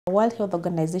The World Health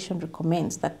Organization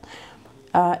recommends that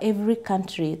every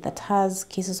country that has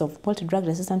cases of multi-drug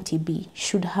resistant TB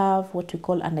should have what we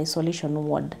call an isolation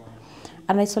ward.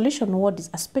 An isolation ward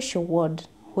is a special ward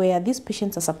where these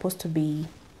patients are supposed to be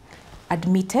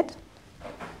admitted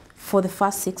for the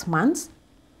first 6 months.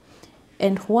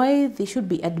 And why they should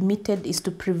be admitted is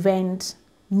to prevent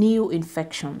new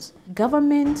infections.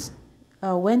 Government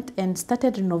went and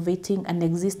started renovating an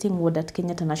existing ward at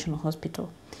Kenyatta National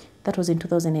Hospital. That was in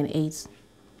 2008.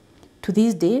 To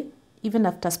this day, even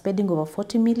after spending over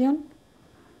 40 million,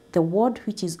 the ward,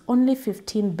 which is only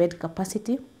 15 bed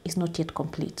capacity, is not yet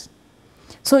complete.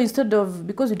 So instead of,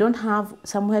 because we don't have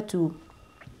somewhere to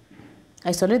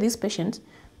isolate these patients,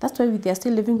 that's why they are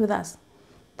still living with us.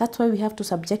 That's why we have to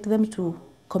subject them to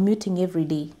commuting every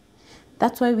day.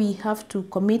 That's why we have to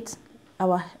commit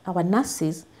our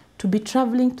nurses to be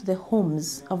traveling to the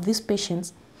homes of these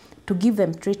patients to give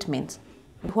them treatment.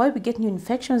 Why we get new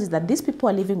infections is that these people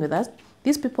are living with us.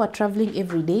 These people are traveling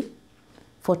every day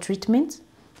for treatment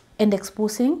and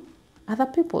exposing other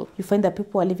people. You find that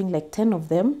people are living like 10 of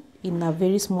them in a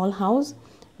very small house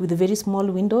with very small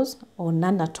windows or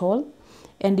none at all.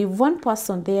 And if one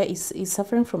person there is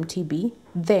suffering from TB,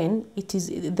 then it is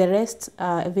the rest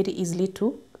are very easily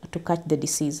to catch the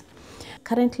disease.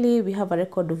 Currently, we have a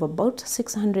record of about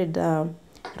 600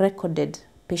 recorded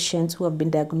patients who have been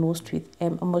diagnosed with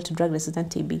multi-drug resistant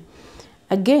TB.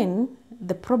 Again,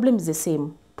 the problem is the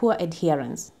same: poor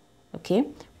adherence, okay?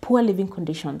 Poor living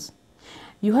conditions.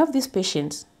 You have this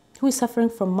patient who is suffering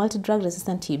from multi-drug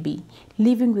resistant TB,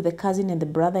 living with the cousin and the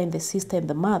brother and the sister and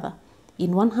the mother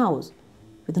in one house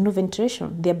with no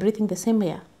ventilation. They are breathing the same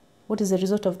air. What is the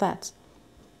result of that?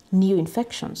 New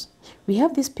infections. We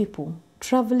have these people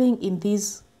traveling in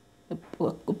these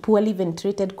poorly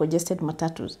ventilated, congested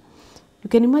matatus. You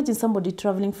can imagine somebody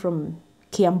traveling from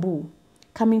Kiambu,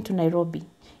 coming to Nairobi,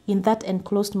 in that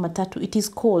enclosed matatu. It is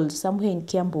cold somewhere in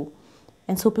Kiambu,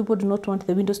 and so people do not want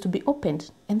the windows to be opened.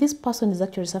 And this person is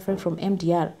actually suffering from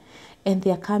MDR, and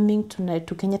they are coming to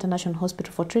Kenyatta National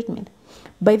Hospital for treatment.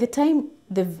 By the time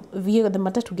the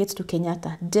matatu gets to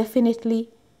Kenyatta, definitely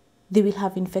they will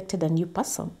have infected a new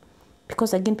person,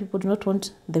 because again, people do not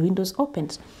want the windows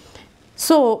opened.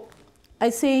 So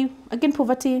I say, again,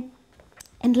 poverty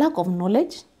and lack of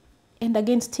knowledge, and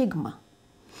again, stigma.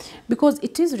 Because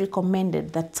it is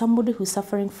recommended that somebody who is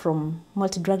suffering from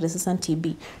multi-drug resistant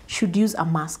TB should use a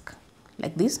mask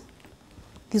like this.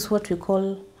 This is what we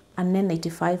call an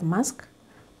N95 mask,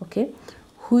 okay,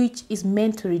 which is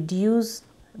meant to reduce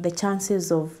the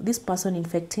chances of this person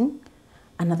infecting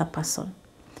another person.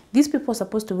 These people are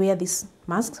supposed to wear these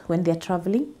masks when they are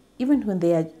traveling, even when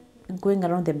they are going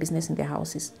around their business in their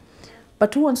houses.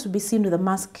 But who wants to be seen with a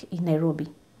mask in Nairobi?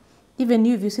 Even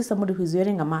you, if you see somebody who is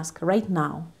wearing a mask right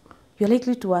now, you're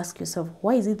likely to ask yourself,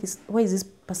 why is this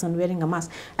person wearing a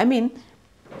mask? I mean,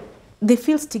 they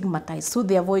feel stigmatized, so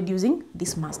they avoid using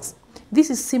these masks. This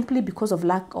is simply because of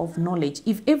lack of knowledge.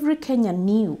 If every Kenyan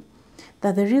knew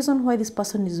that the reason why this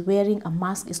person is wearing a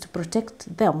mask is to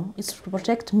protect them, is to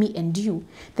protect me and you,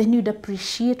 then you'd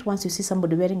appreciate once you see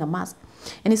somebody wearing a mask.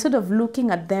 And instead of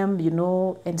looking at them, you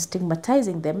know, and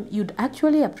stigmatizing them, you'd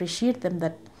actually appreciate them,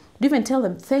 that you even tell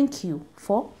them, thank you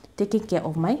for taking care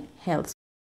of my health.